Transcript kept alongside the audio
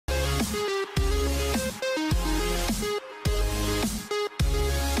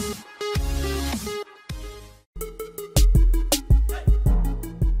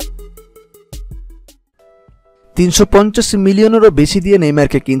350 মিলিয়নেরও বেশি দিয়ে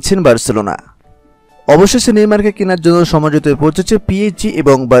নেইমারকে কিনছেন বার্সেলোনা। অবশেষে নেইমারকে কেনার জন্য সমঝোতায় পৌঁছেছে পিএসজি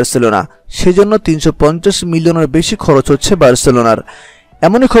এবং বার্সেলোনা। সেজন্য 350 মিলিয়নের বেশি খরচ হচ্ছে বার্সেলোনার,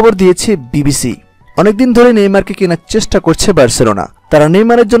 এমনই খবর দিয়েছে বিবিসি। অনেকদিন ধরে নেইমারকে কেনার চেষ্টা করছে বার্সেলোনা। তারা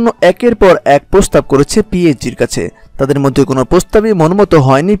নেইমারের জন্য একের পর এক প্রস্তাব করেছে পিএসজির কাছে। তাদের মধ্যে কোনো প্রস্তাবই মনমতো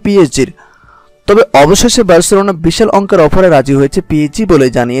হয়নি পিএসজির। তবে অবশেষে বার্সেলোনা বিশাল অঙ্কের অফারে রাজি হয়েছে পিএসজি বলে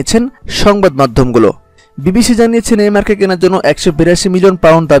জানিয়েছেন সংবাদ মাধ্যমগুলো। বিবিসি জানিয়েছে নেইমারকে কেনার জন্য 182 মিলিয়ন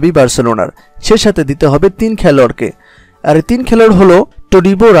পাউন্ড দাবি বার্সেলোনার। সে সাথে দিতে হবে 3 খেলোয়াড়কে, আর এই 3 খেলোয়াড় হলো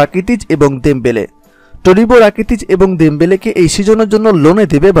টডিবো, রাকিতিচ এবং দেমবেলে। টডিবো, রাকিতিচ এবং দেমবেলেকে এই সিজনের জন্য লোনে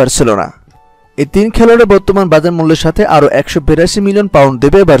দেবে বার্সেলোনা। এই 3 খেলোয়াড়ের বর্তমান বাজার মূল্যের সাথে আরও 182 মিলিয়ন পাউন্ড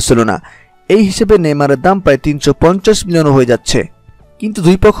দেবে বার্সেলোনা। এই হিসেবে নেইমারের দাম প্রায় 350 মিলিয়ন হয়ে যাচ্ছে। কিন্তু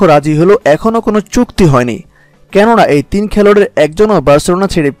দুই পক্ষ রাজি হলো এখনও কোনো চুক্তি হয়নি, কেননা এই 3 খেলোয়াড়ের একজনও বার্সেলোনা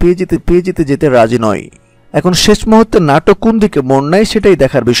ছেড়ে পিএসজিতে যেতে রাজি নয়। এখন শেষ মুহূর্তে নাটক কোন দিকে মন নেয় সেটাই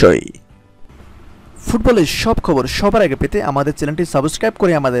দেখার বিষয়। ফুটবলের সব খবর সবার আগে পেতে আমাদের চ্যানেলটি সাবস্ক্রাইব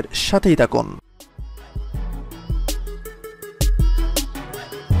করে আমাদের সাথেই থাকুন।